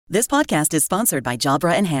This podcast is sponsored by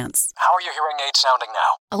Jabra Enhance. How are your hearing aids sounding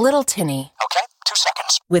now? A little tinny. Okay, 2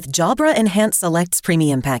 seconds. With Jabra Enhance Select's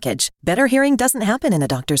premium package, better hearing doesn't happen in a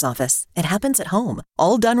doctor's office. It happens at home,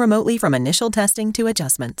 all done remotely from initial testing to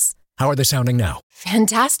adjustments. How are they sounding now?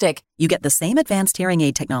 Fantastic. You get the same advanced hearing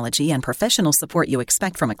aid technology and professional support you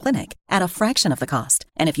expect from a clinic at a fraction of the cost.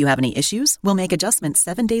 And if you have any issues, we'll make adjustments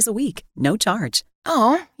 7 days a week, no charge.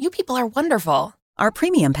 Oh, you people are wonderful. Our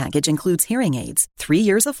premium package includes hearing aids, 3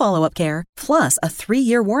 years of follow-up care, plus a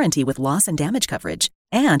 3-year warranty with loss and damage coverage,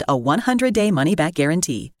 and a 100-day money-back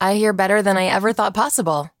guarantee. I hear better than I ever thought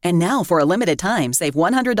possible. And now, for a limited time, save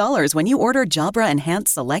 $100 when you order Jabra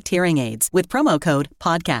Enhance Select Hearing Aids with promo code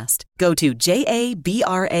PODCAST. Go to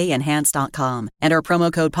JABRAenhance.com, enter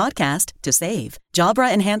promo code PODCAST to save.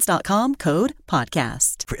 JabraEnhance.com, code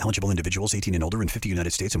PODCAST. For eligible individuals 18 and older in 50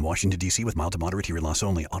 United States and Washington, D.C. with mild to moderate hearing loss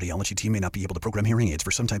only. Audiology team may not be able to program hearing aids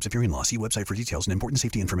for some types of hearing loss. See website for details and important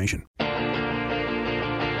safety information.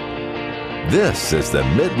 This is the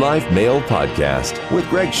Midlife Male Podcast with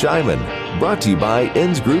Greg Scheinman, brought to you by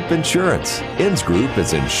Ends Group Insurance. Ends Group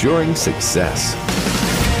is insuring success.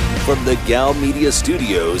 From the Gal Media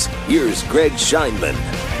Studios, here's Greg Scheinman.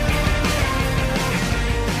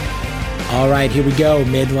 All right, here we go.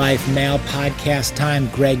 Midlife Male Podcast time.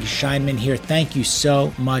 Greg Scheinman here. Thank you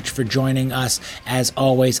so much for joining us, as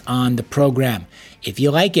always, on the program. If you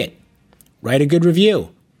like it, write a good review.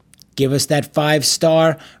 Give us that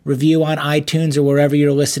 5-star review on iTunes or wherever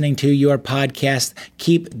you're listening to your podcast.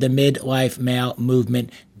 Keep the Midlife Male movement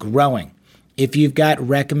growing. If you've got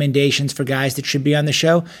recommendations for guys that should be on the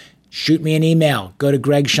show, shoot me an email. Go to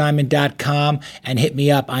gregscheinman.com and hit me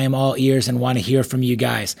up. I am all ears and want to hear from you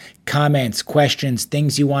guys. Comments, questions,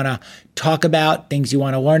 things you want to talk about, things you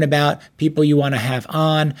want to learn about, people you want to have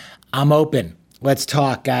on. I'm open. Let's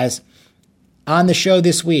talk, guys. On the show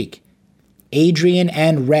this week, Adriaan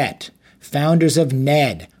and Ret, founders of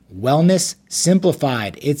NED, Wellness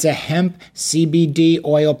Simplified. It's a hemp CBD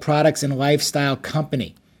oil products and lifestyle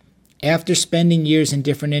company. After spending years in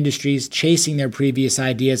different industries chasing their previous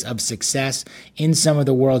ideas of success in some of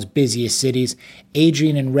the world's busiest cities,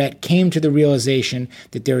 Adriaan and Ret came to the realization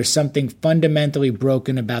that there is something fundamentally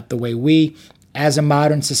broken about the way we, as a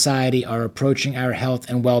modern society, are approaching our health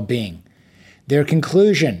and well-being. Their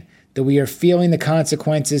conclusion: that we are feeling the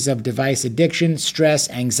consequences of device addiction, stress,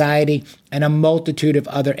 anxiety, and a multitude of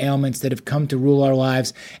other ailments that have come to rule our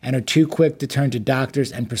lives and are too quick to turn to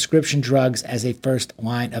doctors and prescription drugs as a first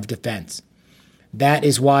line of defense. That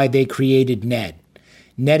is why they created NED.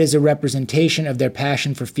 NED is a representation of their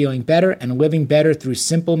passion for feeling better and living better through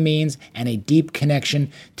simple means and a deep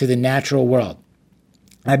connection to the natural world.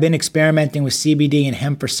 I've been experimenting with CBD and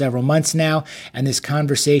hemp for several months now, and this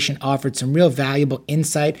conversation offered some real valuable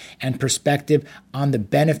insight and perspective on the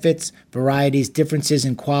benefits, varieties, differences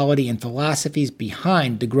in quality, and philosophies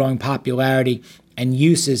behind the growing popularity and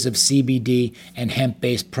uses of CBD and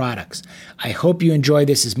hemp-based products. I hope you enjoy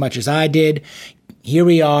this as much as I did. Here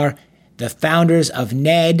we are, the founders of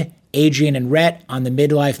NED, Adriaan and Ret, on the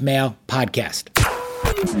Midlife Male Podcast.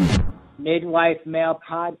 Midlife Male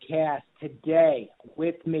Podcast. Today,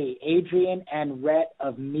 with me, Adriaan and Ret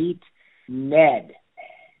of Meet NED.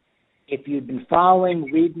 If you've been following,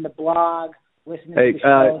 reading the blog, listening to the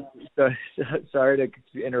show. Sorry to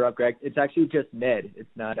interrupt, Greg. It's actually just NED.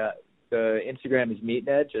 It's not, the Instagram is Meet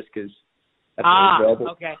NED, just because that's available.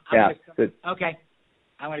 Okay. Okay.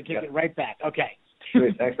 I'm going to kick it right back. Okay.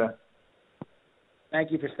 Sweet. Thanks, man.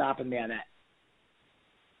 Thank you for stopping me on that.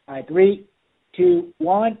 All right, 3, 2,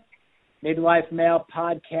 1. Midlife Male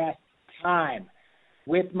Podcast time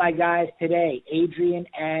with my guys today, Adriaan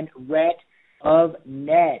and Ret of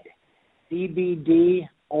NED, CBD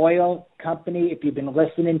oil company. If you've been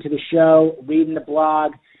listening to the show, reading the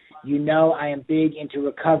blog, you know I am big into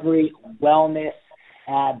recovery, wellness.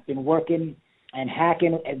 I've been working and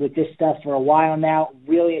hacking with this stuff for a while now.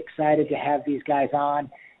 Really excited to have these guys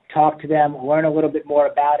on, talk to them, learn a little bit more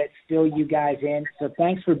about it, fill you guys in. So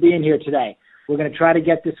thanks for being here today. We're going to try to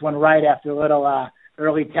get this one right after a little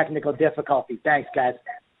early technical difficulty. Thanks, guys.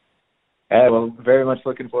 Hey, well, very much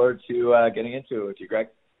looking forward to getting into it with you, Greg.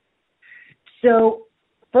 So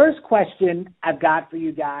first question I've got for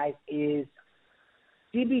you guys is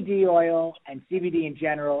CBD oil and CBD in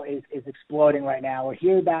general is exploding right now. We're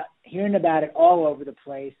hearing about it all over the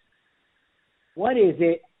place. What is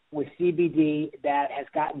it with CBD that has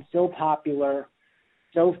gotten so popular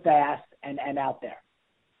so fast and out there?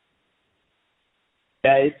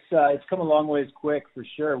 Yeah, it's come a long ways quick for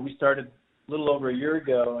sure. We started a little over a year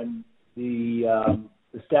ago, and the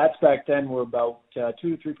stats back then were about 2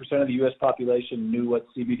 to 3% of the U.S. population knew what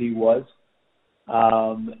CBD was.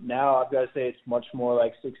 Now I've got to say it's much more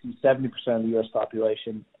like 60-70% of the U.S.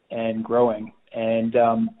 population and growing. And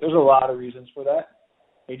there's a lot of reasons for that.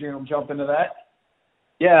 Adriaan, will jump into that?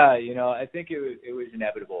 Yeah, I think it was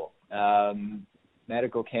inevitable.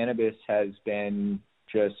 Medical cannabis has been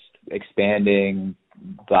just expanding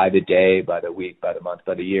by the day, by the week, by the month,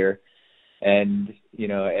 by the year. And,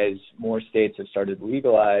 as more states have started to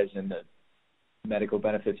legalize and the medical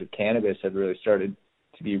benefits of cannabis have really started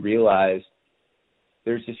to be realized,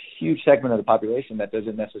 there's this huge segment of the population that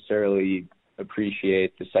doesn't necessarily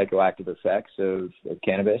appreciate the psychoactive effects of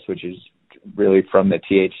cannabis, which is really from the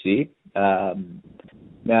THC.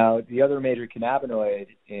 Now, the other major cannabinoid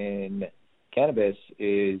in cannabis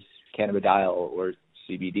is cannabidiol, or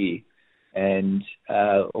CBD. And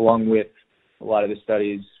along with a lot of the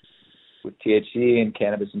studies with THC and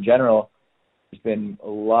cannabis in general, there's been a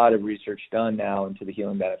lot of research done now into the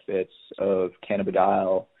healing benefits of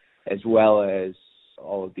cannabidiol, as well as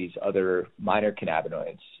all of these other minor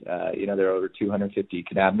cannabinoids. There are over 250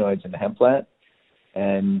 cannabinoids in the hemp plant.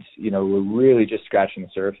 And, we're really just scratching the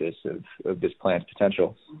surface of this plant's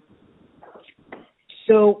potential.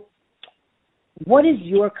 So what is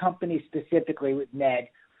your company specifically with NED?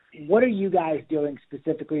 What are you guys doing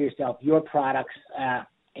specifically yourself, your products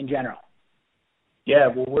in general? Yeah,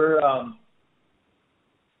 well,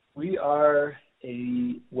 we are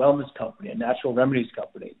a wellness company, a natural remedies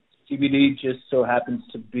company. CBD just so happens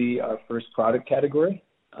to be our first product category.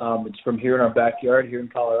 It's from here in our backyard here in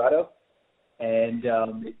Colorado. And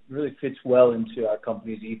it really fits well into our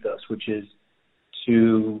company's ethos, which is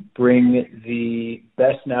to bring the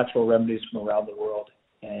best natural remedies from around the world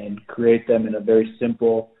and create them in a very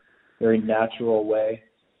simple, very natural way,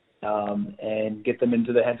 and get them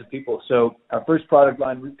into the hands of people. So our first product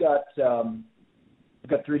line, we've got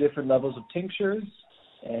 3 different levels of tinctures,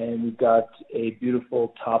 and we've got a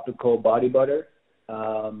beautiful topical body butter,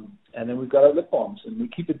 and then we've got our lip balms, and we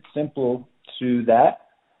keep it simple to that.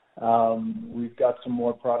 We've got some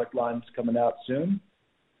more product lines coming out soon,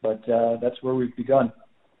 but that's where we've begun.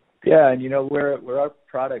 Yeah, and where our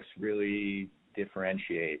products really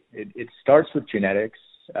differentiate, it starts with genetics.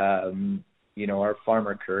 Our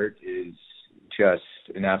farmer Kurt is just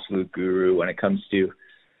an absolute guru when it comes to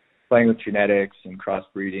playing with genetics and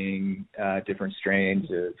crossbreeding different strains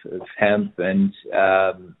of hemp, and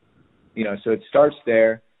so it starts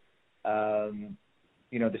there.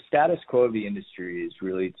 The status quo of the industry is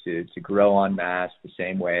really to grow en masse the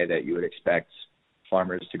same way that you would expect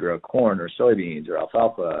farmers to grow corn or soybeans or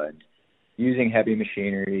alfalfa, and using heavy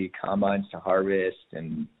machinery, combines to harvest,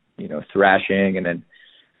 and thrashing, and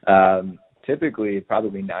then typically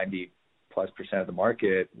probably 90+% of the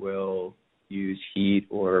market will use heat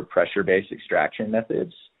or pressure-based extraction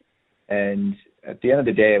methods. And at the end of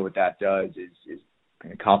the day, what that does is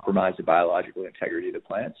kind of compromise the biological integrity of the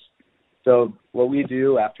plants. So what we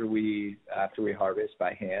do after we harvest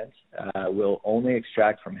by hand, we'll only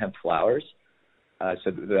extract from hemp flowers.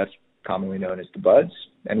 So that's commonly known as the buds.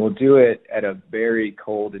 And we'll do it at a very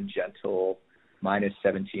cold and gentle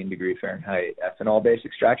 -17 degree Fahrenheit ethanol-based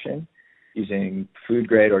extraction using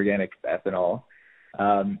food-grade organic ethanol.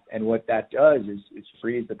 And what that does is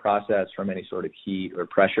frees the process from any sort of heat or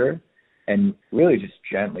pressure, and really just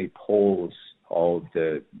gently pulls all of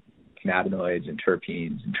the cannabinoids and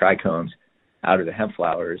terpenes and trichomes out of the hemp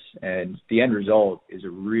flowers. And the end result is a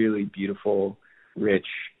really beautiful, rich,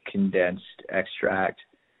 condensed extract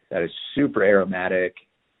that is super aromatic,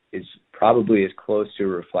 is probably as close to a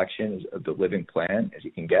reflection of the living plant as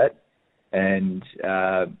you can get, and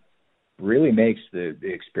really makes the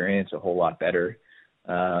experience a whole lot better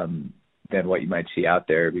than what you might see out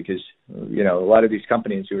there, because a lot of these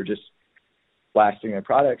companies who are just blasting their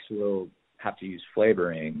products will have to use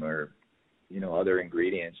flavoring or other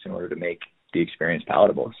ingredients in order to make the experience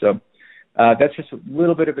palatable. So that's just a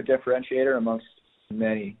little bit of a differentiator amongst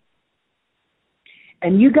many.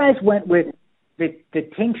 And you guys went with the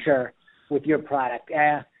tincture with your product.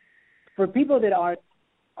 For people that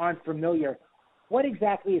aren't familiar, what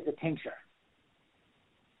exactly is a tincture?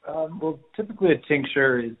 Well, typically a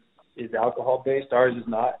tincture is alcohol-based. Ours is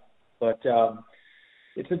not, but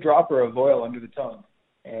it's a dropper of oil under the tongue,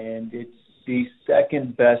 and it's the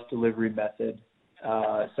second best delivery method,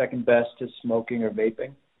 second best to smoking or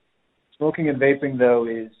vaping. Smoking and vaping, though,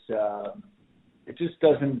 is it just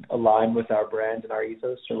doesn't align with our brand and our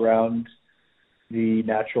ethos around the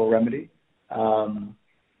natural remedy.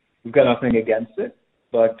 We've got nothing against it,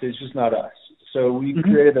 but it's just not us. So we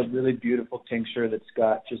created a really beautiful tincture that's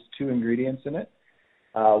got just 2 ingredients in it.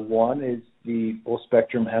 One is the full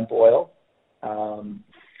spectrum hemp oil.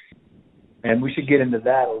 And we should get into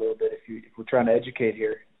that a little bit if we're trying to educate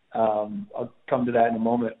here. I'll come to that in a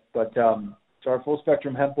moment. But so our full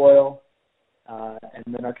spectrum hemp oil, and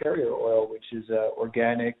then our carrier oil, which is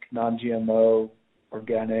organic, non-GMO,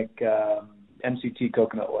 organic MCT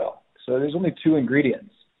coconut oil. So there's only 2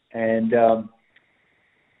 ingredients. And,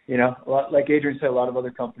 like Adrian said, a lot of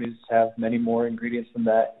other companies have many more ingredients than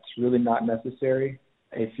that. It's really not necessary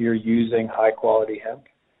if you're using high-quality hemp,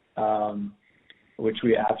 which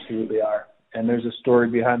we absolutely are. And there's a story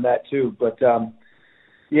behind that, too. But,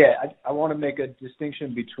 I want to make a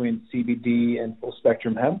distinction between CBD and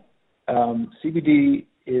full-spectrum hemp. CBD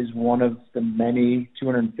is one of the many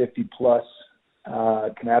 250-plus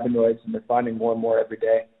cannabinoids, and they're finding more and more every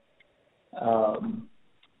day,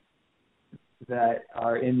 that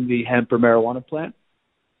are in the hemp or marijuana plant.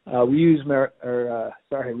 We use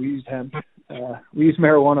hemp. We use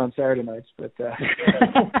marijuana on Saturday nights, but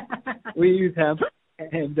we use hemp,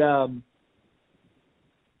 and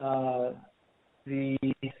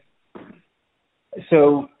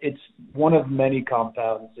so it's one of many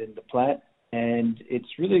compounds in the plant, and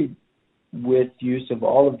it's really with use of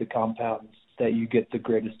all of the compounds that you get the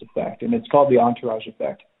greatest effect, and it's called the entourage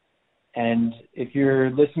effect. And if your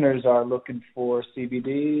listeners are looking for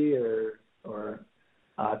CBD or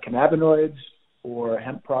cannabinoids or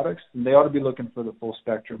hemp products, then they ought to be looking for the full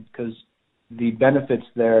spectrum, because the benefits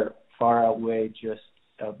there far outweigh just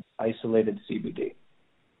isolated CBD.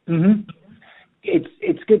 Mm-hmm.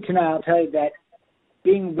 It's good to know. I'll tell you that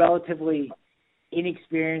being relatively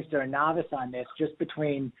inexperienced or a novice on this, just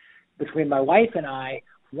between my wife and I,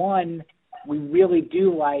 one, we really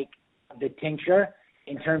do like the tincture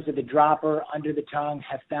in terms of the dropper under the tongue,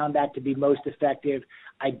 have found that to be most effective.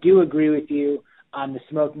 I do agree with you on the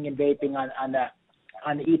smoking and vaping,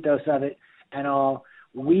 on the ethos of it and all.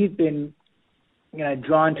 We've been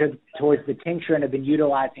drawn towards the tincture and have been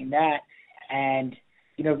utilizing that, and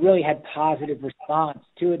really had positive response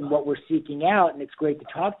to it. And what we're seeking out, and it's great to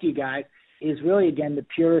talk to you guys, is really, again, the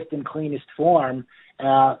purest and cleanest form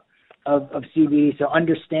of CBD. So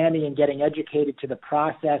understanding and getting educated to the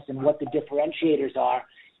process and what the differentiators are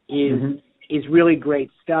is really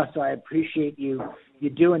great stuff. So I appreciate you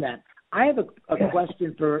doing that. I have a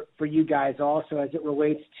question for you guys also as it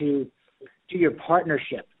relates to your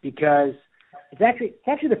partnership, because it's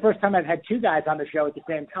actually the first time I've had 2 guys on the show at the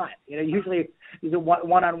same time. Usually these are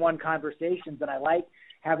one-on-one conversations, and I like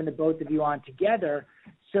having the both of you on together.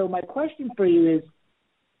 So my question for you is,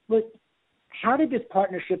 look, how did this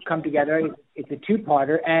partnership come together? It's a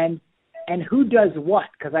 2-parter, and who does what?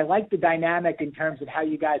 Because I like the dynamic in terms of how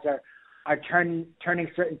you guys are turning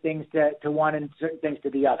certain things to one and certain things to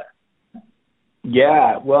the other.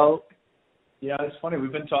 Yeah, well, it's funny.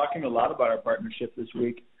 We've been talking a lot about our partnership this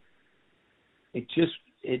week.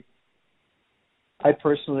 I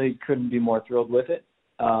personally couldn't be more thrilled with it.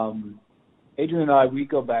 Adrian and I, we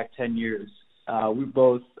go back 10 years. We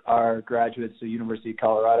both are graduates of the University of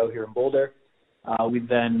Colorado here in Boulder. We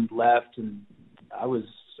then left, and I was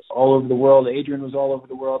all over the world. Adrian was all over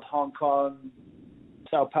the world: Hong Kong,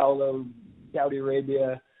 Sao Paulo, Saudi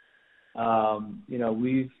Arabia.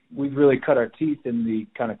 We've really cut our teeth in the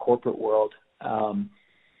kind of corporate world, and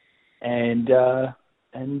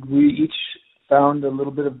we each found a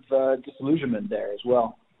little bit of disillusionment there as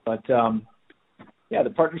well. But the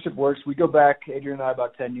partnership works. We go back, Adrian and I,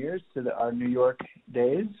 about 10 years to our New York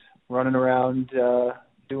days, running around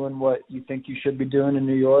doing what you think you should be doing in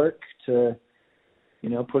New York to,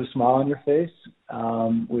 put a smile on your face,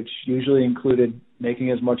 which usually included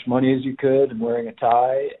making as much money as you could and wearing a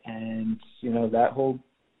tie and, that whole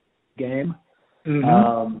game.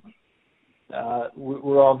 Mm-hmm.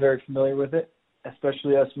 We're all very familiar with it,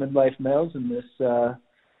 especially us midlife males in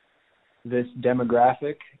this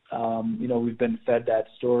demographic. We've been fed that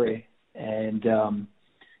story, and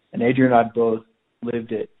Adrian and I both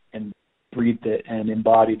lived it and breathed it and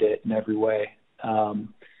embodied it in every way. And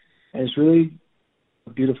it's really a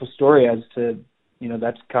beautiful story as to,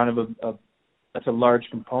 that's kind of that's a large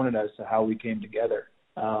component as to how we came together.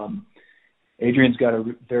 Adrian's got a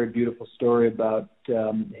very beautiful story about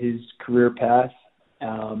his career path.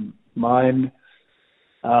 Mine,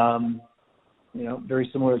 very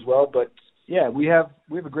similar as well. But yeah, we have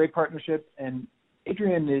a great partnership, and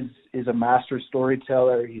Adrian is a master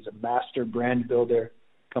storyteller. He's a master brand builder.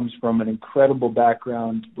 Comes from an incredible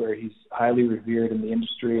background where he's highly revered in the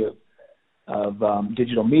industry of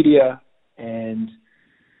digital media, and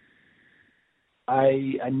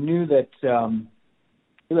I knew that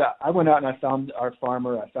I went out and I found our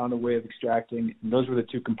farmer. I found a way of extracting, and those were the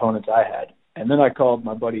 2 components I had. And then I called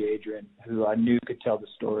my buddy Adrian, who I knew could tell the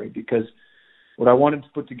story, because what I wanted to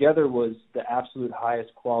put together was the absolute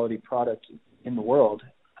highest quality product in the world.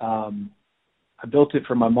 I built it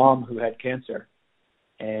for my mom who had cancer,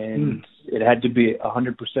 and it had to be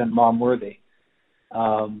 100% mom worthy.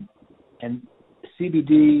 And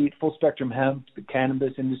CBD, full spectrum hemp, the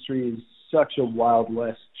cannabis industry is such a Wild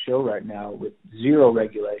West show right now with zero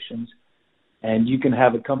regulations. And you can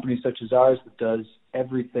have a company such as ours that does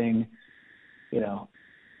everything,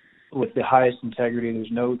 with the highest integrity.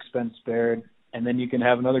 There's no expense spared. And then you can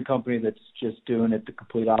have another company that's just doing it the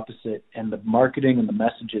complete opposite. And the marketing and the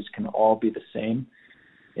messages can all be the same.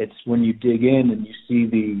 It's when you dig in and you see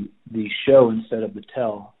the show instead of the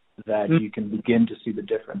tell that you can begin to see the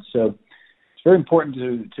difference. So it's very important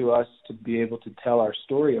to us to be able to tell our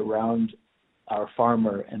story around our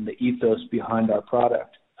farmer and the ethos behind our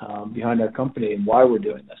product, behind our company, and why we're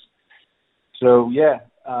doing this. So,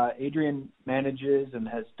 Adriaan manages and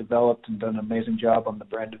has developed and done an amazing job on the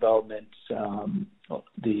brand development,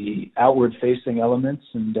 the outward-facing elements,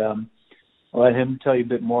 and I'll let him tell you a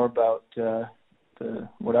bit more about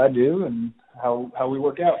what I do and how we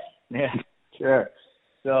work out. Yeah, sure.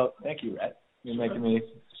 So thank you, Ret. You're making me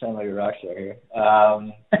sound like a rock star here.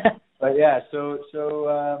 But yeah, so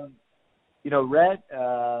Ret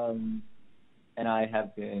and I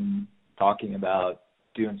have been talking about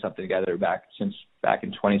doing something together back in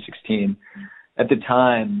 2016. At the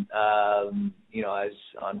time, I was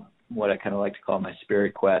on what I kind of like to call my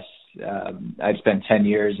spirit quest. I'd spent 10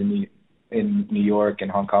 years in New York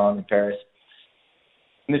and Hong Kong and Paris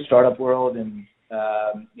in the startup world, and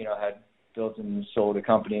had built and sold a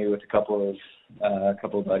company with a couple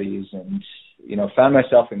of buddies, and found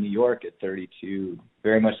myself in New York at 32,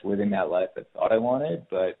 very much living that life I thought I wanted,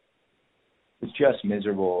 but was just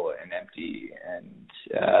miserable and empty, and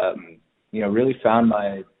really found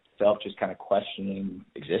myself just kind of questioning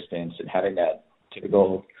existence and having that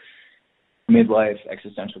typical midlife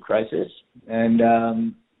existential crisis. And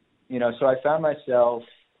so I found myself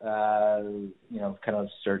kind of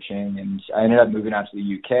searching, and I ended up moving out to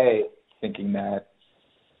the UK thinking that,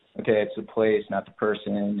 okay, it's the place, not the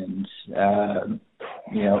person, and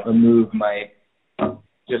a move might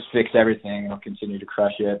just fix everything and I'll continue to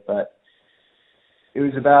crush it. But it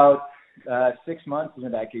was about 6 months into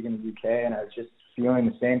that gig in the UK, and I was just feeling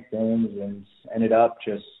the same things, and ended up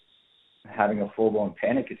just having a full-blown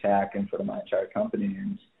panic attack in front of my entire company,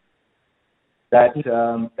 and that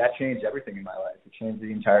changed everything in my life. It changed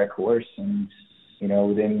the entire course, and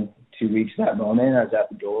within 2 weeks of that moment, I was at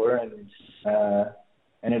the door, and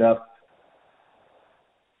ended up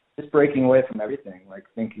just breaking away from everything, like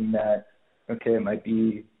thinking that, okay, it might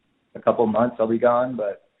be a couple of months I'll be gone, but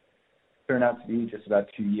it turned out to be just about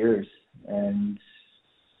 2 years, and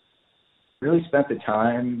really spent the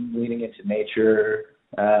time leaning into nature,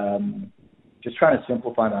 just trying to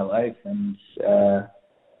simplify my life, and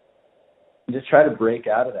just try to break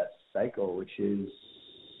out of that cycle, which is,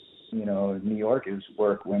 New York is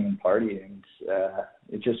work, women, party, and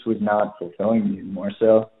it just was not fulfilling me anymore.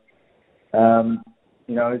 So, I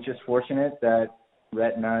was just fortunate that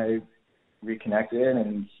Ret and I reconnected,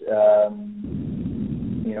 and,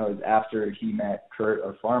 it was after he met Kurt,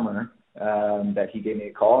 our farmer, that he gave me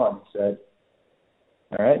a call and said,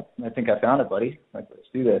 all right, I think I found it, buddy. Like, let's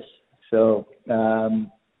do this. So,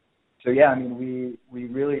 we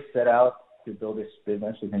really set out to build this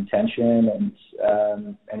business with intention,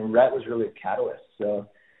 and Ret was really a catalyst. So,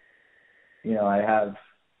 I have,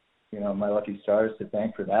 my lucky stars to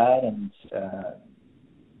thank for that, and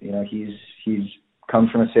he's comes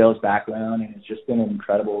from a sales background and has just been an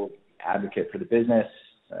incredible advocate for the business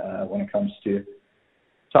when it comes to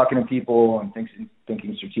talking to people and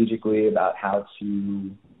thinking strategically about how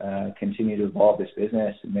to continue to evolve this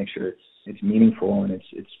business and make sure it's meaningful and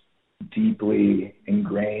it's deeply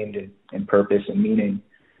ingrained in purpose and meaning.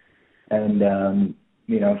 And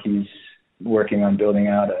he's working on building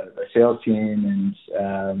out a sales team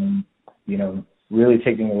and really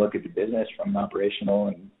taking a look at the business from an operational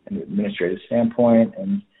and administrative standpoint.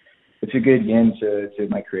 And it's a good yin to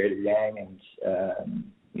my creative yang, and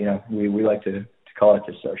we like to call it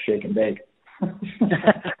just our shake and bake.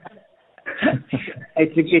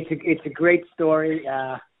 It's a great story.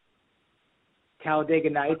 Talladega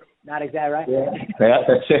Nights, not exactly right? Yeah,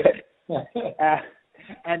 that's it.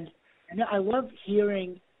 And I love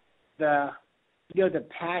hearing the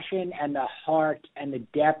passion and the heart and the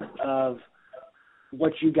depth of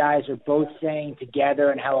what you guys are both saying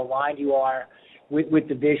together and how aligned you are with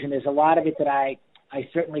the vision. There's a lot of it that I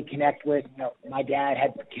certainly connect with. My dad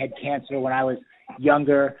had cancer when I was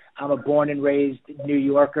younger. I'm a born and raised New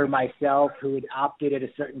Yorker myself who had opted at a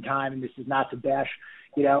certain time, and this is not to bash,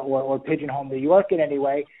 or pigeonhole New York in any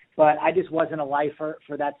way, but I just wasn't a lifer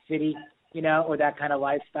for that city, or that kind of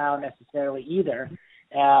lifestyle necessarily either.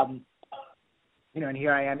 and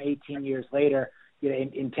here I am 18 years later,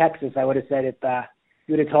 in Texas. I would have said if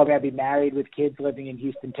you would have told me I'd be married with kids living in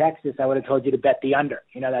Houston, Texas, I would have told you to bet the under.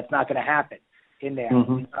 That's not going to happen in there.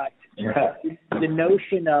 Mm-hmm. The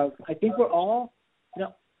notion of, I think we're all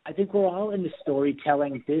in the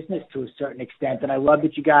storytelling business to a certain extent, and I love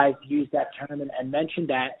that you guys use that term and mentioned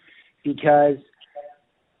that, because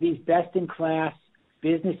these best-in-class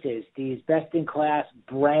businesses, these best-in-class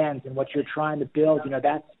brands, and what you're trying to build,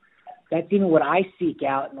 that's even what I seek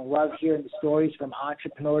out, and I love hearing the stories from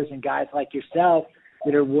entrepreneurs and guys like yourself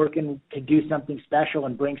that are working to do something special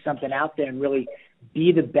and bring something out there and really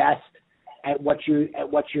be the best at what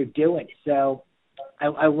you're doing. So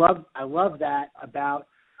I love that about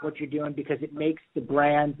what you're doing, because it makes the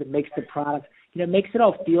brands, it makes the products, makes it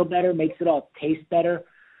all feel better, makes it all taste better.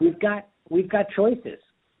 We've got choices,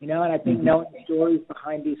 and I think knowing the stories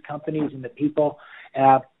behind these companies and the people,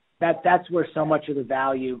 that's where so much of the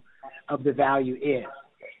value is.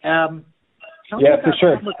 For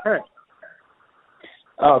sure. Kurt.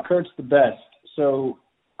 Oh, Kurt's the best. So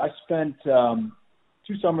I spent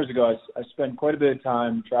 2 summers ago, I spent quite a bit of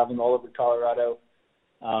time traveling all over Colorado,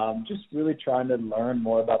 just really trying to learn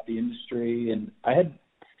more about the industry. And I had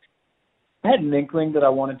an inkling that I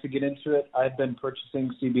wanted to get into it. I had been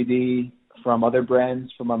purchasing CBD from other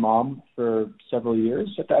brands for my mom for several years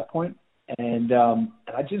at that point. And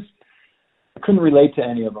I couldn't relate to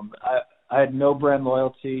any of them. I had no brand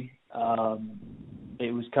loyalty.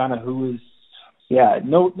 It was kind of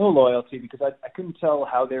no loyalty, because I couldn't tell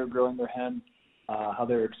how they were growing their hemp, how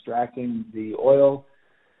they were extracting the oil,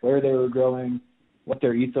 where they were growing, what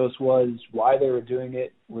their ethos was, why they were doing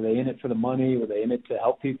it. Were they in it for the money? Were they in it to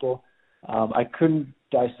help people? I couldn't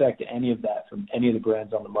dissect any of that from any of the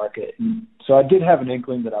brands on the market. And so I did have an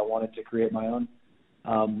inkling that I wanted to create my own.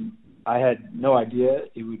 I had no idea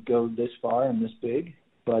it would go this far and this big,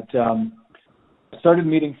 but I started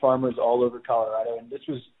meeting farmers all over Colorado, and this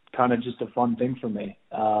was kind of just a fun thing for me.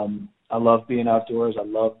 I love being outdoors.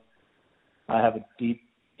 I have a deep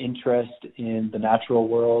interest in the natural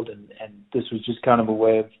world, and this was just kind of a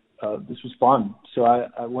way of, this was fun. So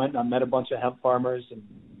I went and I met a bunch of hemp farmers, and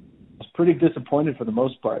I was pretty disappointed for the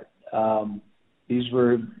most part. These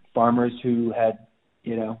were farmers who had,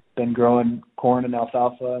 been growing corn and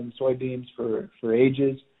alfalfa and soybeans for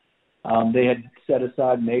ages. They had set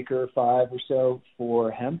aside an acre or 5 or so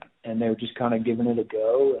for hemp, and they were just kind of giving it a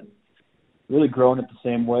go and really growing it the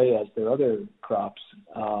same way as their other crops,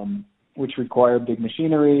 which require big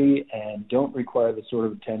machinery and don't require the sort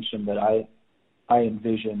of attention that I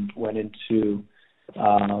envisioned went into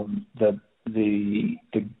the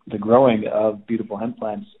growing of beautiful hemp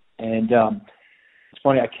plants. And it's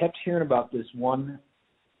funny, I kept hearing about this one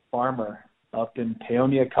farmer up in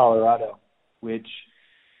Paonia, Colorado, which,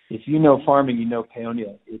 if you know farming, you know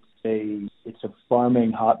Paonia. It's a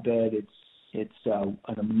farming hotbed. It's an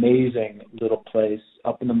amazing little place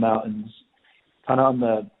up in the mountains, kind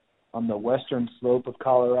of on the western slope of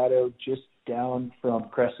Colorado, just down from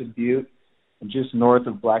Crescent Butte and just north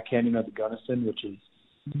of Black Canyon of the Gunnison, which is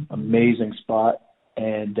an amazing spot,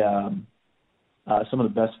 and some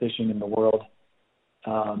of the best fishing in the world.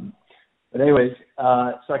 But anyways,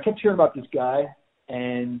 so I kept hearing about this guy,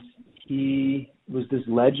 and he was this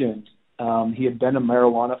legend. He had been a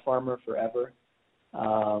marijuana farmer forever,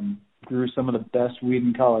 grew some of the best weed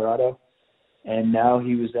in Colorado, and now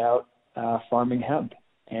he was out farming hemp.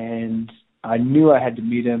 And I knew I had to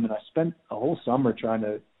meet him, and I spent a whole summer trying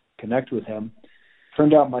to connect with him.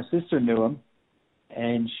 Turned out my sister knew him,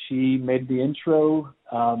 and she made the intro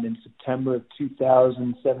in September of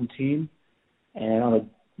 2017. And on a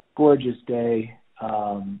gorgeous day,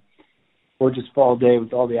 gorgeous fall day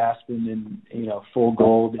with all the aspen and, full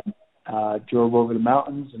gold, drove over the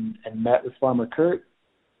mountains and met with Farmer Kurt.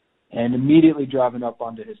 And immediately driving up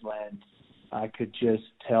onto his land, I could just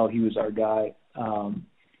tell he was our guy.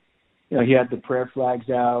 He had the prayer flags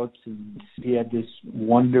out, and he had this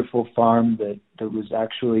wonderful farm that was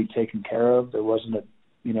actually taken care of. There wasn't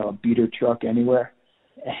a beater truck anywhere.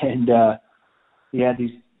 And he had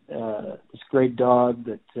this great dog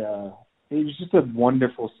that it was just a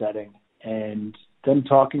wonderful setting. And then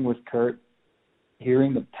talking with Kurt,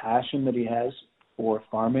 hearing the passion that he has for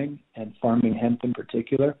farming and farming hemp in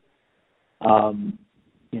particular, I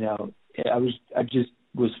just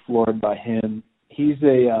was floored by him. He's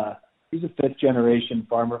a 5th generation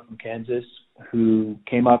farmer from Kansas who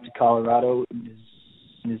came out to Colorado in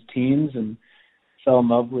his teens and fell in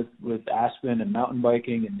love with aspen and mountain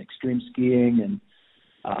biking and extreme skiing and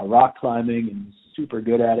rock climbing, and super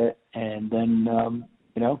good at it. And then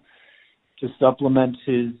to supplement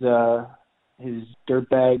his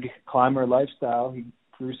dirtbag climber lifestyle, he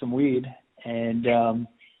grew some weed And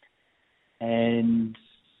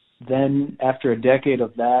then after a decade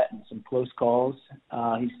of that and some close calls,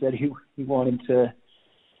 he said he wanted to,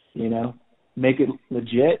 make it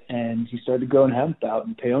legit, and he started growing hemp out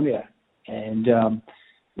in Paonia. And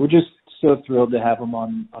we're just so thrilled to have him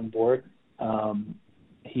on board.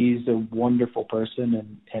 He's a wonderful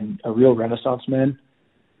person and a real Renaissance man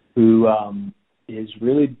who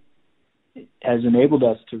has enabled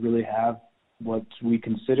us to really have what we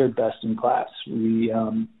consider best in class. We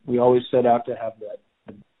always set out to have the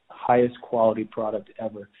highest quality product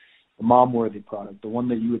ever, the mom-worthy product, the one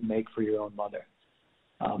that you would make for your own mother.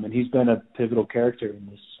 And he's been a pivotal character in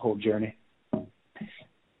this whole journey.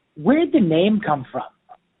 Where did the name come from?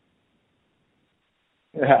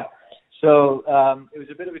 Yeah. So it was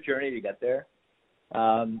a bit of a journey to get there.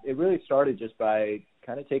 It really started just by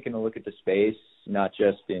kind of taking a look at the space, not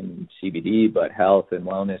just in CBD, but health and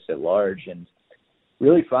wellness at large, and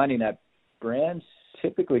really finding that brands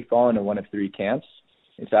typically fall into one of three camps.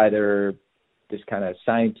 It's either this kind of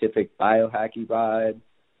scientific biohacky vibe,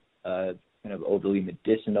 kind of overly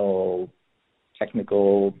medicinal,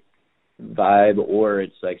 technical vibe, or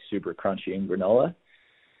it's like super crunchy and granola.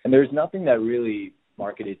 And there's nothing that really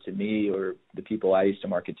marketed to me or the people I used to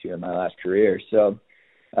market to in my last career. So,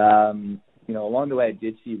 along the way, I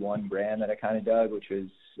did see one brand that I kind of dug, which was,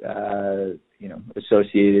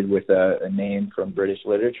 associated with a name from British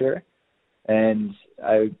literature. And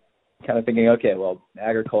I kind of thinking, okay, well,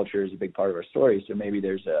 agriculture is a big part of our story, so maybe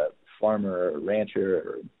there's a farmer or a rancher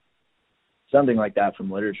or something like that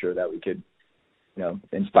from literature that we could,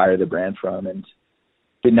 inspire the brand from. And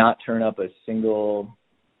did not turn up a single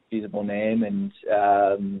feasible name. And,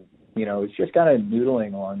 it's just kind of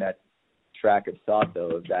noodling along that track of thought,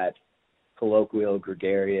 though, of that colloquial,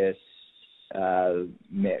 gregarious,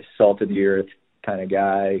 salt of the earth kind of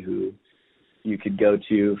guy who you could go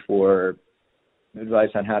to for advice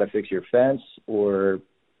on how to fix your fence or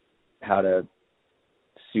how to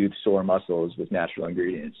soothe sore muscles with natural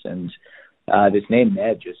ingredients. And this name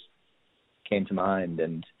NED just came to mind.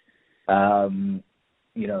 And,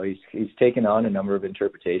 he's taken on a number of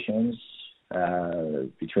interpretations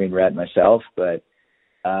between Ret and myself, but,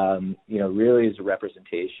 really is a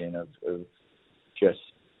representation of just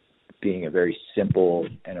being a very simple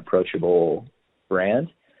and approachable brand.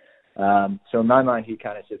 So in my mind, he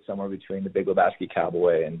kind of sits somewhere between the Big Lebowski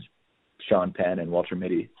Cowboy and Sean Penn and Walter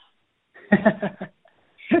Mitty.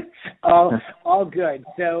 all good.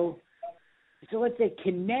 So let's say,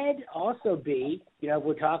 can NED also be,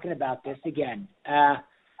 we're talking about this again.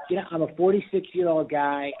 I'm a 46-year-old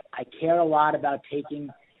guy. I care a lot about taking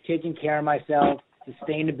care of myself,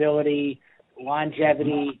 sustainability,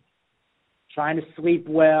 longevity, trying to sleep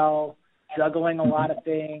well, juggling a lot of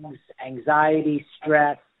things, anxiety,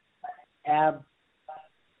 stress, and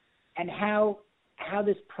how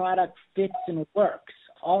this product fits and works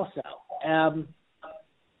also.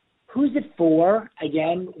 Who's it for?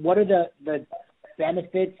 Again, what are the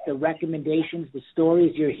benefits, the recommendations, the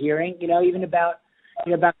stories you're hearing, even about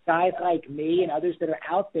guys like me and others that are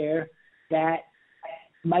out there that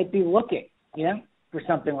might be looking, for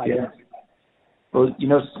something like this? Well,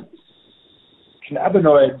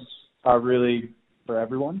 cannabinoids are really for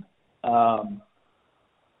everyone.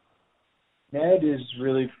 NED is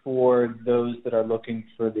really for those that are looking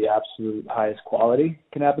for the absolute highest quality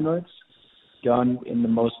cannabinoids done in the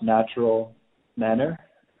most natural manner.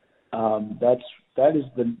 That is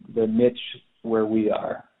the niche where we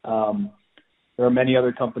are. There are many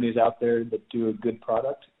other companies out there that do a good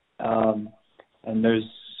product, and there's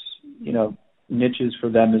niches for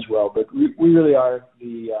them as well. But we really are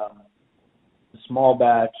the small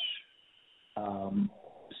batch,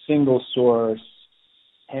 single source,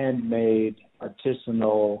 handmade,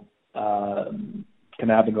 artisanal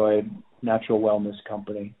cannabinoid natural wellness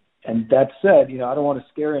company. And that said, I don't want to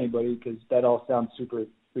scare anybody because that all sounds super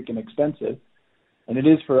freaking expensive. And it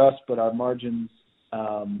is for us, but our margins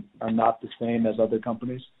are not the same as other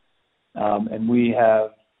companies. And we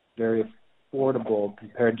have very affordable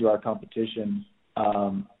compared to our competition.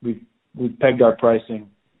 We've pegged our pricing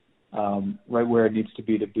right where it needs to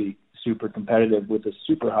be super competitive with a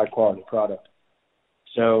super high quality product.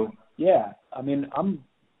 So yeah,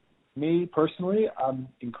 me personally, I'm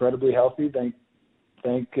incredibly healthy.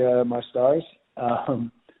 Thank my stars.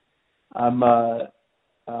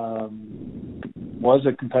 Was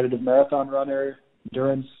a competitive marathon runner,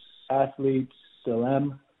 endurance athlete, still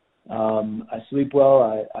am. I sleep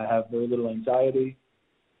well. I have very little anxiety.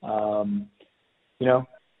 I'm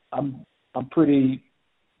pretty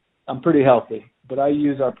healthy, but I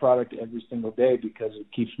use our product every single day because it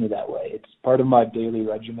keeps me that way. It's part of my daily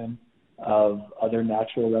regimen of other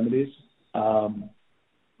natural remedies.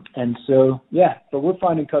 And so, yeah, but we're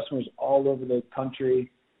finding customers all over the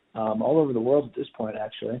country, all over the world at this point,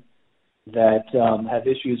 actually, that have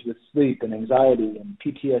issues with sleep and anxiety and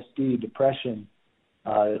PTSD, depression,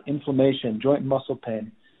 inflammation, joint and muscle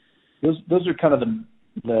pain. Those are kind of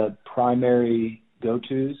the primary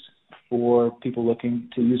go-tos for people looking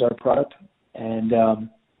to use our product. And,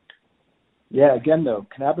 yeah, again, though,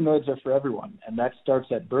 cannabinoids are for everyone, and that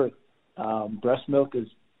starts at birth. Breast milk is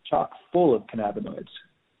chock full of cannabinoids.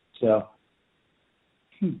 So,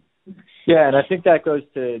 yeah, and I think that goes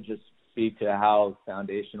to just speak to how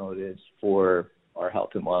foundational it is for our health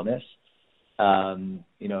and wellness.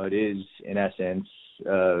 It is, in essence,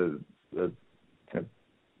 a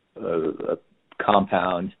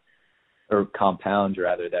compounds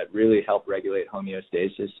that really help regulate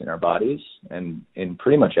homeostasis in our bodies and in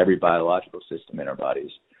pretty much every biological system in our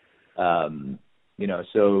bodies.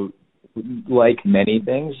 So like many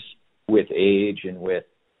things with age and with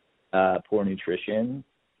poor nutrition,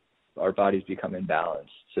 our bodies become imbalanced.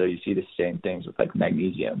 So you see the same things with like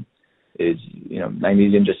magnesium.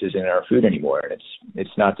 Magnesium just isn't in our food anymore, and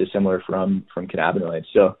it's not dissimilar from cannabinoids.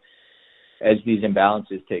 So as these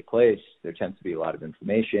imbalances take place, there tends to be a lot of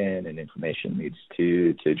inflammation, and inflammation leads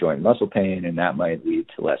to joint and muscle pain, and that might lead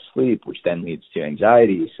to less sleep, which then leads to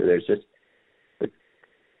anxiety. So there's just a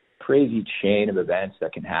crazy chain of events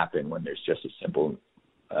that can happen when there's just a simple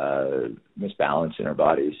misbalance in our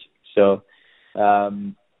bodies. So,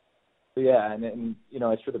 yeah, and then,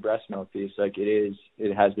 as for the breast milk piece, like it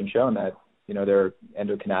has been shown that, there are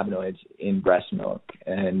endocannabinoids in breast milk,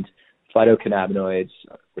 and phytocannabinoids,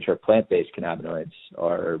 which are plant-based cannabinoids,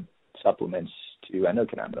 are supplements to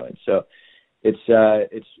endocannabinoids. So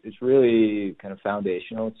it's really kind of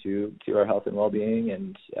foundational to our health and well-being,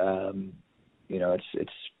 and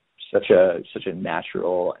it's such a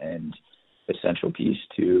natural and essential piece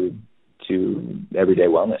to everyday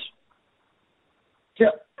wellness. So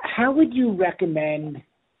how would you recommend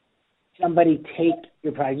somebody take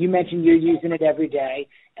your product? You mentioned you're using it every day.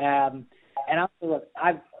 And also, look,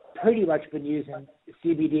 I've pretty much been using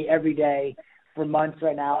CBD every day for months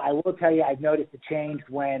right now. I will tell you, I've noticed a change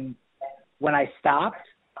when I stopped,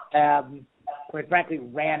 when it frankly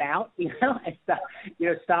ran out, I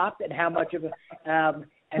stopped, and how much of a...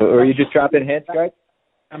 Were you just dropping hints, Greg?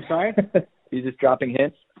 I'm sorry? You just dropping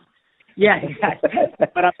hints? Yeah, exactly.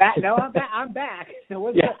 But I'm back. No, I'm back.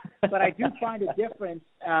 So but I do find a difference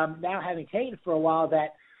now, having taken it for a while,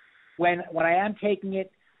 that when I am taking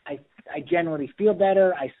it, I generally feel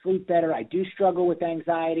better. I sleep better. I do struggle with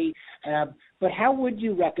anxiety. But how would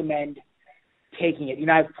you recommend taking it?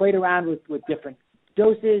 I've played around with different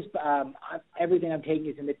doses. Everything I'm taking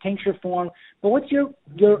is in the tincture form. But what's your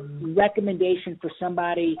recommendation for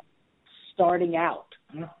somebody starting out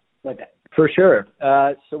with it? For sure.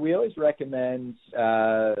 So we always recommend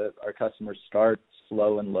our customers start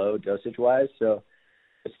slow and low dosage-wise. So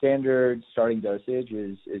the standard starting dosage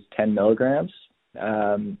is 10 milligrams,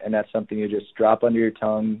 and that's something you just drop under your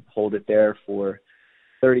tongue, hold it there for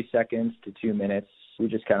 30 seconds to 2 minutes. We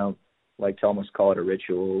just kind of like to almost call it a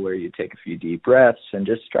ritual where you take a few deep breaths and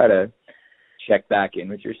just try to check back in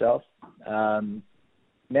with yourself.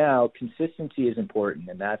 Now, consistency is important,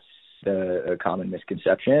 and that's a common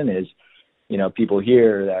misconception is, people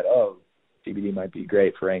hear that, CBD might be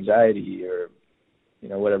great for anxiety or,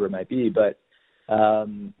 whatever it might be. But,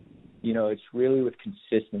 it's really with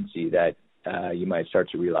consistency that you might start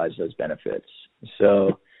to realize those benefits.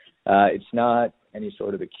 So it's not any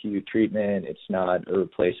sort of acute treatment. It's not a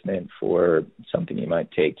replacement for something you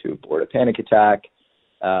might take to abort a panic attack.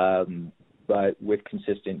 But with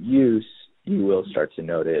consistent use, you will start to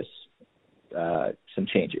notice some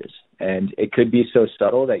changes. And it could be so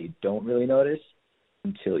subtle that you don't really notice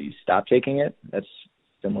until you stop taking it. That's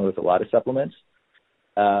similar with a lot of supplements.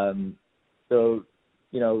 So,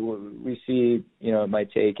 we see, it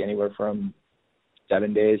might take anywhere from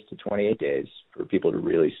 7 days to 28 days for people to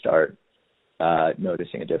really start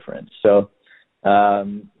noticing a difference. So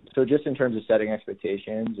just in terms of setting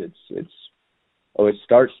expectations, it's always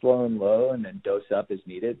start slow and low and then dose up as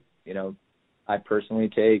needed. I personally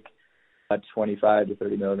take 25 to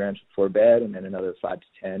 30 milligrams before bed and then another 5 to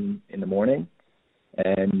 10 in the morning.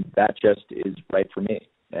 And that just is right for me.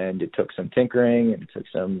 And it took some tinkering and it took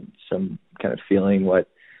some kind of feeling what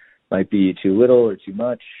might be too little or too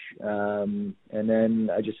much. And then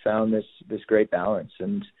I just found this great balance,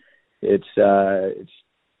 and it's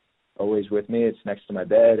always with me. It's next to my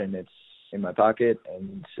bed and it's in my pocket.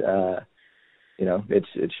 And,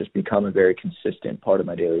 it's just become a very consistent part of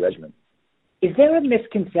my daily regimen. Is there a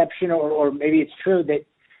misconception, or maybe it's true, that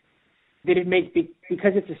did it make,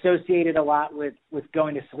 because it's associated a lot with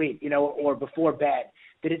going to sleep, you know, or before bed,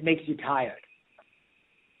 did it make you tired?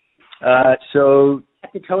 So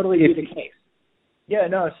that could totally be the case. Yeah,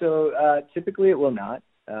 no. So typically it will not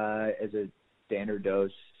as a standard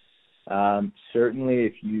dose. Certainly,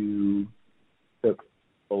 if you took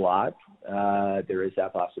a lot, there is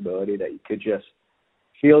that possibility that you could just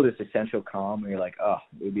feel this essential calm, where you're like, oh,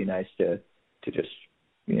 it would be nice to just,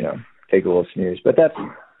 you know, take a little snooze. But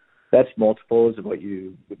that's multiples of what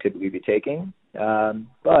you would typically be taking.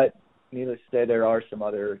 But needless to say, there are some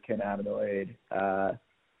other cannabinoids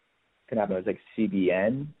like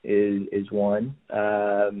CBN is one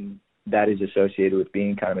that is associated with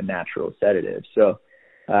being kind of a natural sedative. So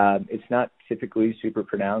it's not typically super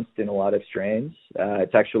pronounced in a lot of strains.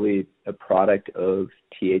 It's actually a product of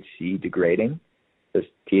THC degrading. So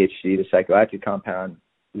THC, the psychoactive compound,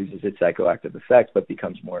 loses its psychoactive effect but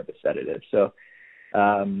becomes more of a sedative. So,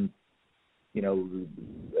 you know,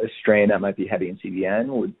 a strain that might be heavy in CBN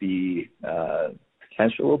would be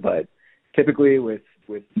potential, but typically with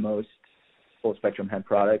most full spectrum hemp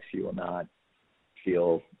products, you will not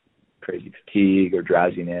feel crazy fatigue or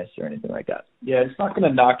drowsiness or anything like that. Yeah, it's not going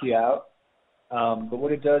to knock you out. But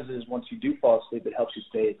what it does is once you do fall asleep, it helps you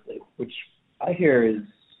stay asleep, which I hear is,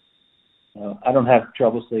 I don't have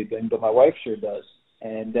trouble sleeping, but my wife sure does.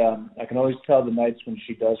 And I can always tell the nights when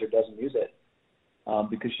she does or doesn't use it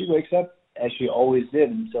because she wakes up, as she always did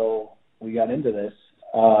until we got into this.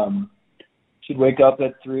 She'd wake up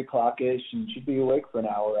at 3 o'clock-ish, and she'd be awake for an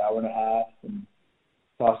hour, hour and a half, and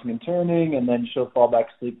tossing and turning, and then she'll fall back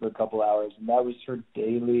to sleep for a couple hours. And that was her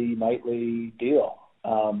daily, nightly deal,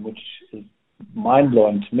 which is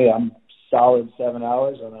mind-blowing to me. I'm solid 7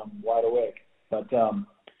 hours, and I'm wide awake. But,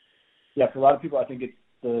 yeah, for a lot of people, I think it's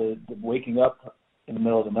the waking up in the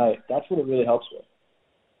middle of the night. That's what it really helps with.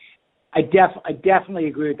 I definitely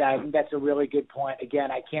agree with that. I think that's a really good point.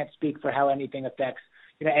 Again, I can't speak for how anything affects,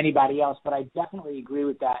 you know, anybody else, but I definitely agree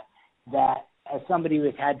with that. That as somebody who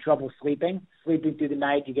has had trouble sleeping through the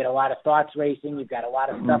night, you get a lot of thoughts racing. You've got a lot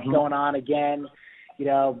of stuff going on again, you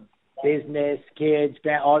know, business, kids,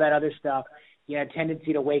 all that other stuff. You know,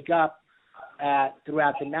 tendency to wake up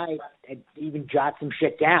throughout the night and even jot some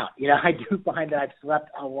shit down. You know, I do find that I've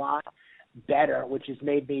slept a lot better, which has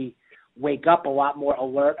made me wake up a lot more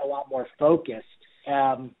alert, a lot more focused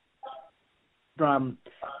from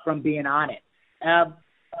being on it.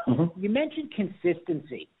 You mentioned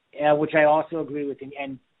consistency, which I also agree with,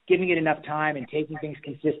 and giving it enough time and taking things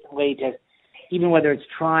consistently, to even whether it's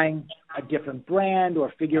trying a different brand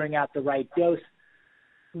or figuring out the right dose.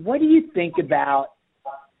 What do you think about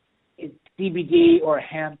CBD or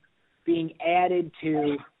hemp being added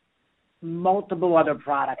to multiple other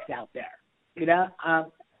products out there? You know,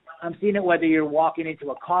 I'm seeing it whether you're walking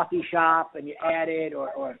into a coffee shop and you add it,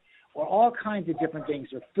 or all kinds of different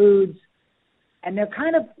things, or foods, and they're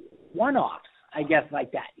kind of one-offs, I guess,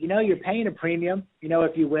 like that. You know, you're paying a premium, you know,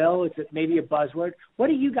 if you will. It's maybe a buzzword. What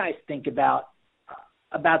do you guys think about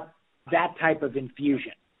that type of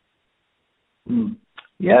infusion?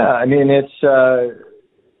 Yeah, I mean, it's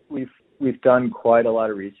we've done quite a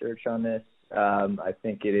lot of research on this. I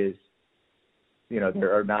think it is, you know,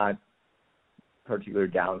 there are not particular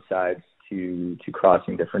downsides to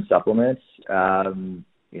crossing different supplements.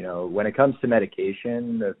 You know, when it comes to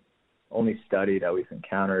medication, the only study that we've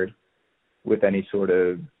encountered with any sort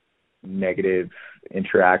of negative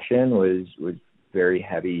interaction was very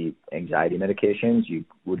heavy anxiety medications. You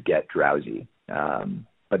would get drowsy.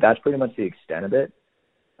 But that's pretty much the extent of it.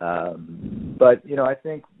 But, you know, I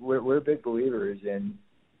think we're big believers in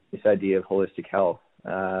this idea of holistic health.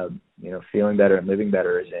 You know, feeling better and living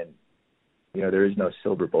better isn't, you know, there is no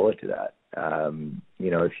silver bullet to that.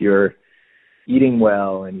 You know, if you're eating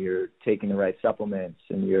well and you're taking the right supplements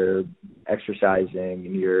and you're exercising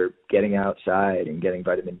and you're getting outside and getting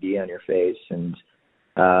vitamin D on your face and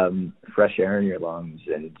fresh air in your lungs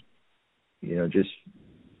and, you know, just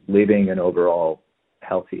living an overall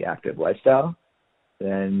healthy, active lifestyle,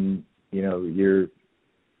 then, you know, you're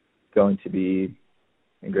going to be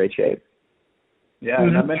in great shape. Yeah,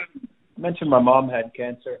 and I mentioned my mom had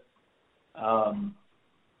cancer.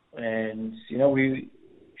 And, you know,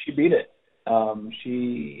 she beat it.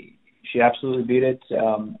 She absolutely beat it.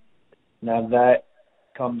 Now that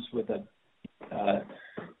comes with a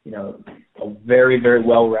very, very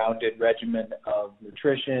well-rounded regimen of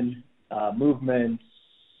nutrition, movement,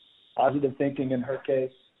 positive thinking in her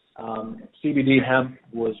case. CBD hemp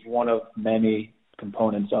was one of many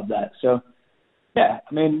components of that. So, yeah,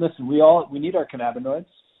 I mean, listen, we need our cannabinoids.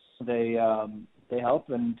 They help,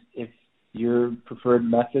 and if your preferred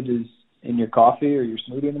method is in your coffee or your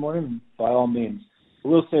smoothie in the morning, by all means. I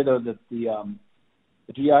will say, though, that the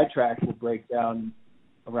GI tract will break down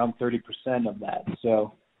around 30% of that.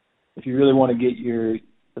 So if you really want to get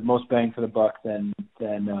the most bang for the buck, then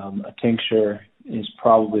a tincture is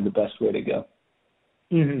probably the best way to go.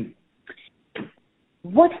 Mm-hmm.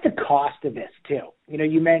 What's the cost of this, too?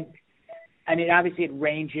 Obviously it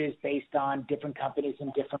ranges based on different companies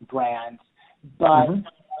and different brands, but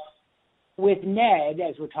with NED,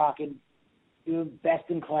 as we're talking,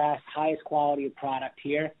 best-in-class, highest quality of product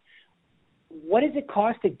here, what does it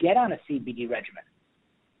cost to get on a CBD regimen?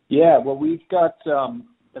 Yeah, well, we've got,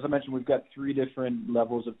 as I mentioned, we've got 3 different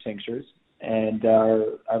levels of tinctures, and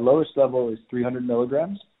our lowest level is 300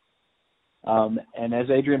 milligrams. And as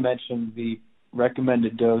Adriaan mentioned, the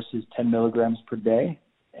recommended dose is 10 milligrams per day,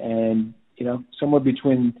 and somewhere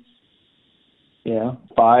between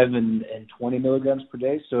 5 and 20 milligrams per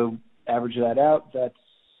day. So average that out. That's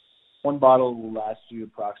one bottle will last you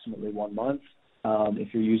approximately 1 month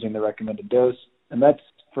if you're using the recommended dose, and that's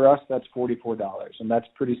for us. That's $44, and that's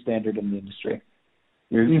pretty standard in the industry.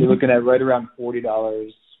 You're looking at right around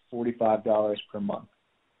 $40, $45 per month.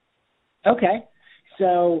 Okay,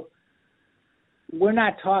 so we're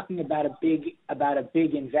not talking about a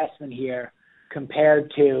big investment here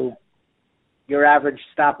compared to your average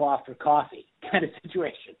stop off for coffee kind of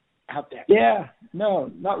situation out there. Yeah,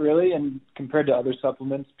 no, not really. And compared to other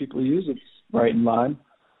supplements people use, it's right in line.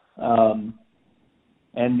 And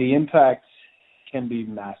the impact can be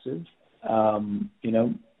massive.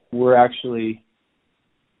 We're actually,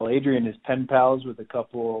 Adriaan is pen pals with a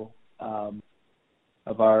couple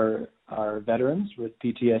of our veterans with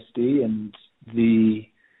PTSD, and the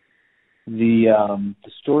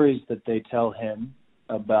stories that they tell him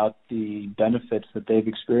about the benefits that they've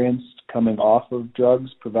experienced coming off of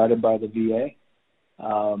drugs provided by the VA,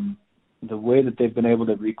 the way that they've been able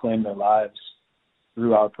to reclaim their lives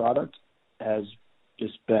through our product has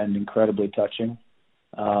just been incredibly touching.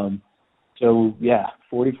 So yeah,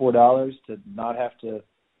 $44 to not have to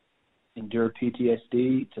endure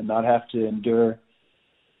PTSD, to not have to endure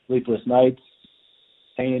sleepless nights,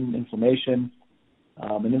 pain, inflammation.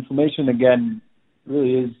 And inflammation, again,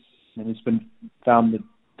 really is, and it's been found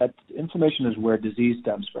that inflammation is where disease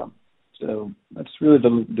stems from. So that's really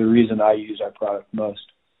the reason I use our product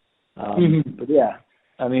most. But yeah,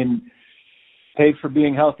 pay for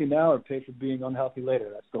being healthy now or pay for being unhealthy later.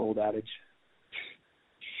 That's the old adage.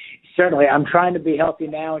 Certainly, I'm trying to be healthy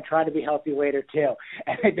now and try to be healthy later too.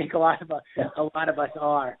 And I think a lot of us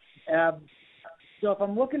are. So if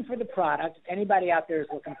I'm looking for the product, if anybody out there is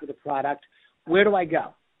looking for the product, where do I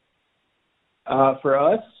go? For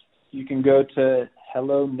us, you can go to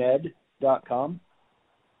helloned.com,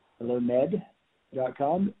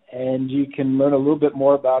 and you can learn a little bit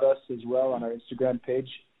more about us as well on our Instagram page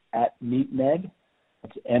at MeetNed.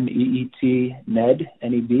 That's MEET NED,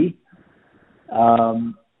 N-E-D.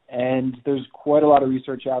 And there's quite a lot of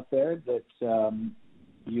research out there that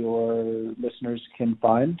your listeners can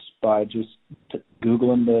find by just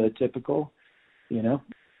Googling the typical,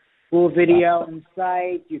 Full video and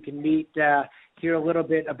site. You can hear a little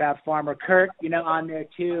bit about Farmer Kurt, on there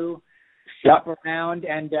too. Shop around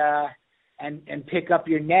and pick up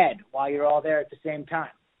your NED while you're all there at the same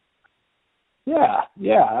time. Yeah,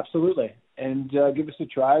 absolutely. And give us a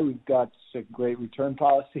try. We've got a great return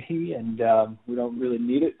policy, and we don't really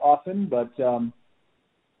need it often, but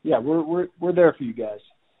we're there for you guys.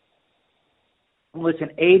 Listen,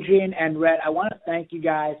 Adriaan and Ret, I want to thank you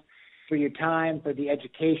guys for your time, for the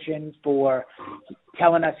education, for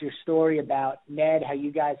telling us your story about NED, how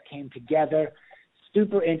you guys came together.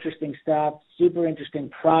 Super interesting stuff, super interesting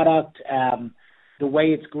product, the way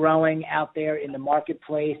it's growing out there in the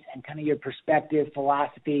marketplace, and kind of your perspective,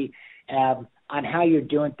 philosophy on how you're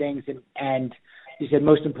doing things, and you said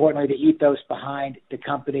most importantly, the ethos behind the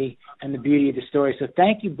company and the beauty of the story. So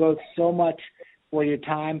thank you both so much for your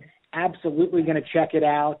time. Absolutely going to check it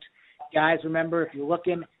out. Guys, remember, if you're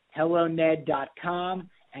looking, helloned.com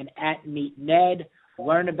and at MeetNed.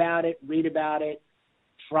 Learn about it, read about it,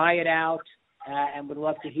 try it out, and would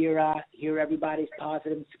love to hear everybody's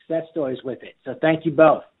positive success stories with it. So thank you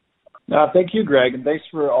both. Thank you, Greg, and thanks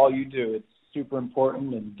for all you do. It's super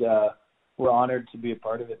important, and we're honored to be a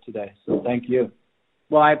part of it today. So thank you.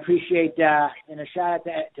 Well, I appreciate, and a shout out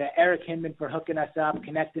to Eric Hinman for hooking us up,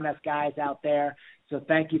 connecting us guys out there. So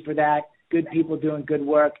thank you for that. Good people doing good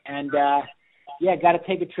work. And, got to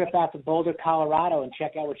take a trip out to Boulder, Colorado and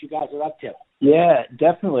check out what you guys are up to. Yeah,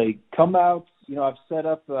 definitely. Come out. I've set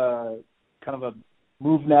up kind of a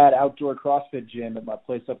MoveNat outdoor CrossFit gym at my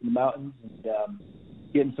place up in the mountains, and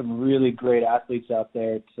getting some really great athletes out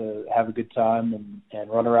there to have a good time and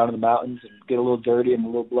run around in the mountains and get a little dirty and a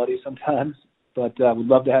little bloody sometimes. but would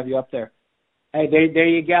love to have you up there. Hey, there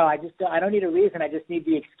you go. I don't need a reason. I just need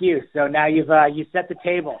the excuse. So now you set the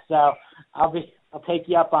table. So I'll take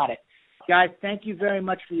you up on it. Guys, thank you very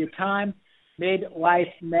much for your time.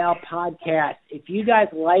 Midlife Male Podcast. If you guys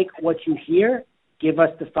like what you hear, give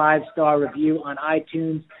us the 5-star review on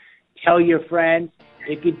iTunes. Tell your friends.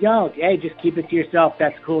 If you don't, hey, just keep it to yourself.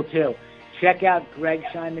 That's cool too. Check out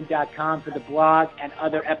gregscheinman.com for the blog and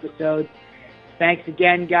other episodes. Thanks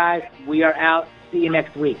again, guys. We are out. See you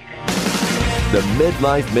next week. The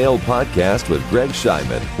Midlife Male Podcast with Greg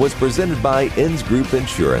Scheinman was presented by Ins Group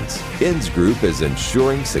Insurance. Ins Group is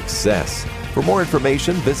insuring success. For more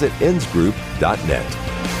information, visit insgroup.net.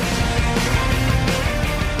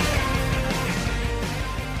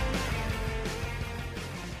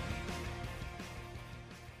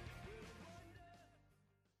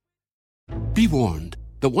 Be warned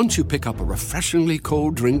that once you pick up a refreshingly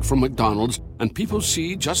cold drink from McDonald's and people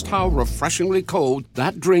see just how refreshingly cold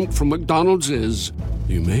that drink from McDonald's is,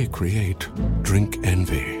 you may create drink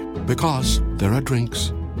envy. Because there are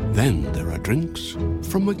drinks, then there are drinks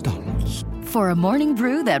from McDonald's. For a morning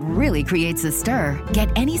brew that really creates a stir,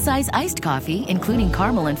 get any size iced coffee, including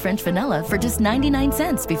caramel and French vanilla, for just 99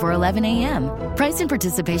 cents before 11 a.m. Price and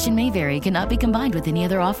participation may vary, cannot be combined with any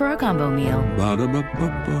other offer or combo meal.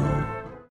 Ba-da-ba-ba-ba.